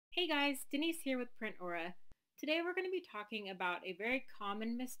Hey guys, Denise here with Print Aura. Today we're going to be talking about a very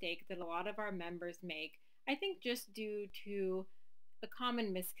common mistake that a lot of our members make, I think just due to a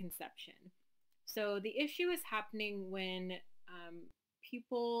common misconception. So the issue is happening when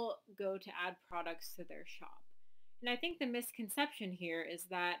people go to add products to their shop. And I think the misconception here is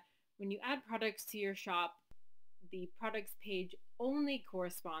that when you add products to your shop, the products page only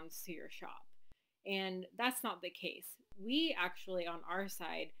corresponds to your shop. And that's not the case. We actually, on our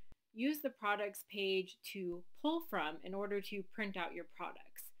side, use the products page to pull from in order to print out your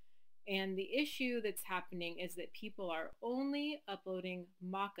products. And the issue that's happening is that people are only uploading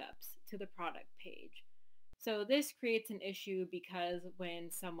mock-ups to the product page. So this creates an issue because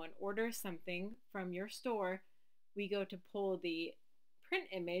when someone orders something from your store, we go to pull the print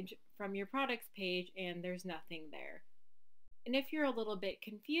image from your products page and there's nothing there. And if you're a little bit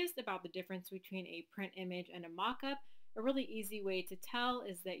confused about the difference between a print image and a mock-up, a really easy way to tell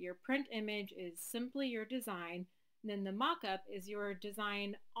is that your print image is simply your design, and then the mock-up is your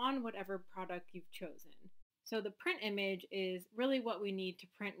design on whatever product you've chosen. So the print image is really what we need to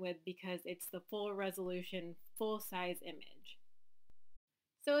print with because it's the full resolution, full size image.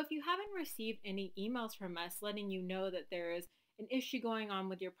 So if you haven't received any emails from us letting you know that there is an issue going on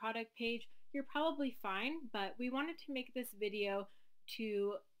with your product page, you're probably fine, but we wanted to make this video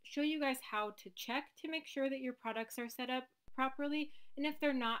to show you guys how to check to make sure that your products are set up properly, and if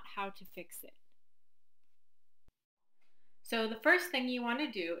they're not, how to fix it. So the first thing you want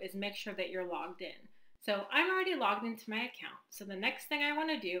to do is make sure that you're logged in. So I'm already logged into my account. So the next thing I want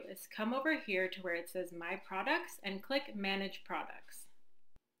to do is come over here to where it says My Products and click Manage Products.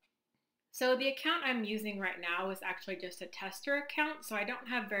 So the account I'm using right now is actually just a tester account, so I don't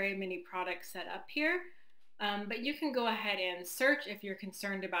have very many products set up here. But you can go ahead and search if you're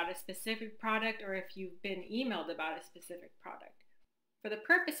concerned about a specific product or if you've been emailed about a specific product. For the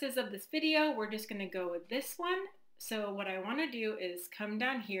purposes of this video, we're just going to go with this one. So what I want to do is come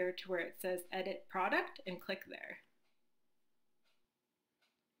down here to where it says Edit Product and click there.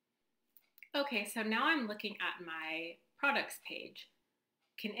 Okay, so now I'm looking at my products page.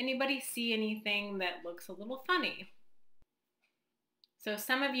 Can anybody see anything that looks a little funny? So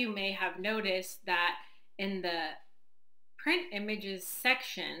some of you may have noticed that in the print images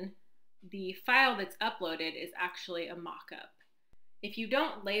section, the file that's uploaded is actually a mock-up. If you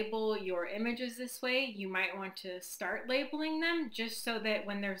don't label your images this way, you might want to start labeling them just so that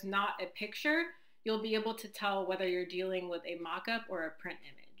when there's not a picture, you'll be able to tell whether you're dealing with a mock-up or a print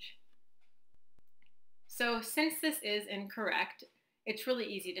image. So since this is incorrect, it's really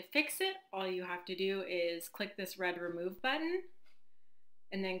easy to fix it. All you have to do is click this red remove button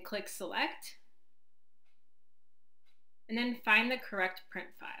and then click select and then find the correct print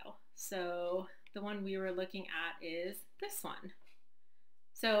file. So the one we were looking at is this one.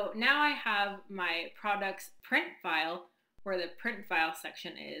 So now I have my products print file where the print file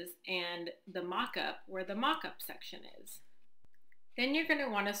section is and the mockup where the mockup section is. Then you're going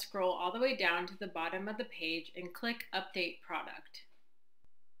to want to scroll all the way down to the bottom of the page and click Update Product.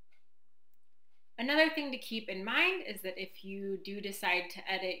 Another thing to keep in mind is that if you do decide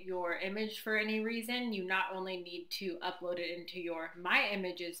to edit your image for any reason, you not only need to upload it into your My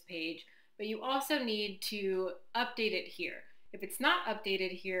Images page, but you also need to update it here. If it's not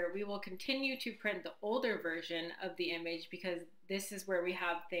updated here, we will continue to print the older version of the image because this is where we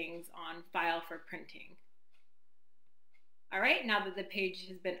have things on file for printing. All right, now that the page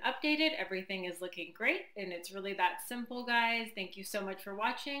has been updated, everything is looking great, and it's really that simple, guys. Thank you so much for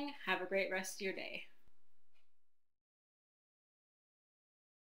watching. Have a great rest of your day.